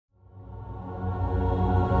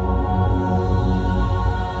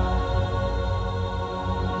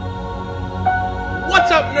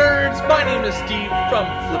nerds, my name is Steve from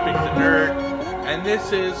Flipping the Nerd, and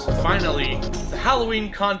this is finally the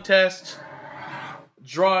Halloween contest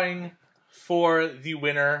drawing for the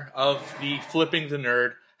winner of the Flipping the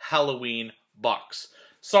Nerd Halloween box.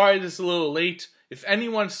 Sorry this is a little late. If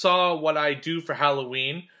anyone saw what I do for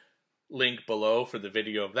Halloween, link below for the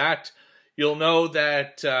video of that, you'll know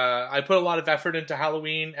that I put a lot of effort into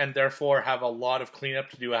Halloween and therefore have a lot of cleanup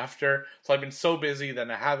to do after. So I've been so busy that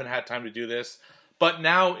I haven't had time to do this. But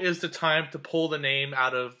now is the time to pull the name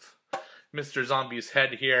out of Mr. Zombie's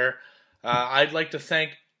head here. I'd like to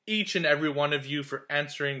thank each and every one of you for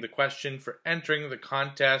answering the question, for entering the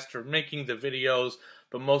contest, for making the videos,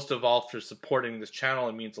 but most of all for supporting this channel.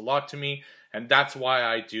 It means a lot to me, and that's why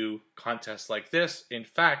I do contests like this. In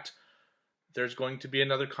fact, there's going to be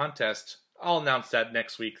another contest. I'll announce that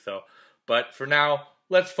next week though. But for now,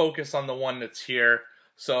 let's focus on the one that's here.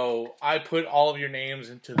 So I put all of your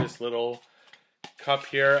names into this little cup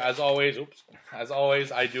here. As always,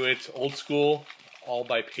 I do it old school, all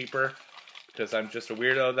by paper, because I'm just a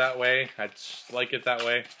weirdo that way. I just like it that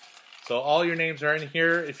way. So all your names are in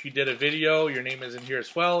here. If you did a video, your name is in here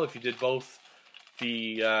as well. If you did both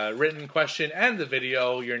the written question and the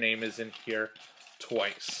video, your name is in here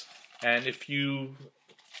twice. And if you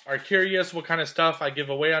are curious what kind of stuff I give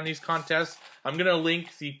away on these contests, I'm going to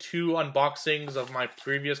link the two unboxings of my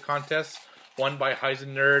previous contests, one by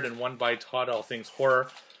Heisen Nerd and one by Todd, All Things Horror.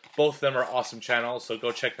 Both of them are awesome channels, so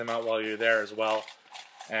go check them out while you're there as well.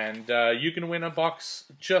 And you can win a box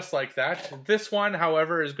just like that. This one,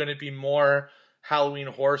 however, is going to be more Halloween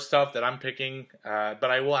horror stuff that I'm picking, but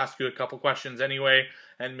I will ask you a couple questions anyway,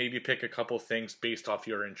 and maybe pick a couple things based off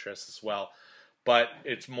your interests as well. But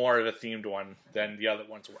it's more of a themed one than the other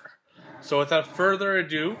ones were. So without further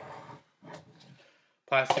ado,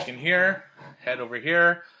 plastic in here, head over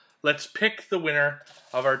here. Let's pick the winner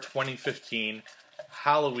of our 2015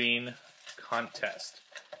 Halloween contest.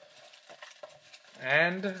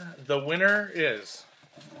 And the winner is...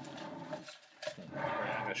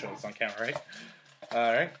 I'm going to show this on camera, right?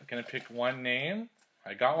 Alright, I'm going to pick one name.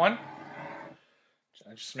 I got one.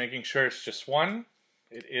 I'm just making sure it's just one.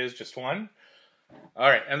 It is just one.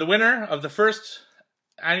 Alright, and the winner of the first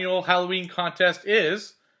annual Halloween contest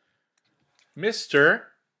is Mr.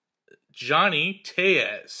 Johnny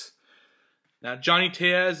Tejas. Now, Johnny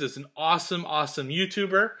Tejas is an awesome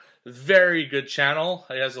YouTuber. Very good channel.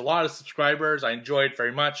 He has a lot of subscribers. I enjoy it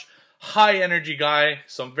very much. High energy guy,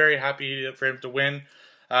 so I'm very happy for him to win.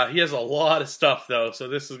 He has a lot of stuff, though, so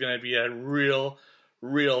this is going to be a real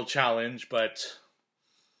challenge, but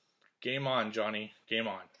game on, Johnny. Game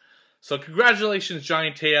on. So congratulations,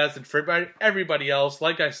 Johnny Tejas, and for everybody else.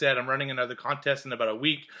 Like I said, I'm running another contest in about a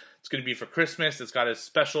week. It's going to be for Christmas. It's got a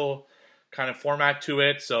special kind of format to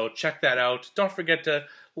it, so check that out. Don't forget to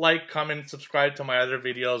like, comment, and subscribe to my other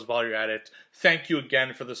videos while you're at it. Thank you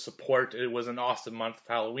again for the support. It was an awesome month of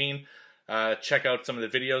Halloween. Check out some of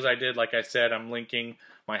the videos I did. Like I said, I'm linking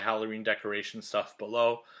my Halloween decoration stuff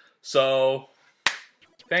below. So,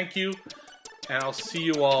 thank you, and I'll see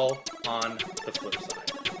you all on the flip side.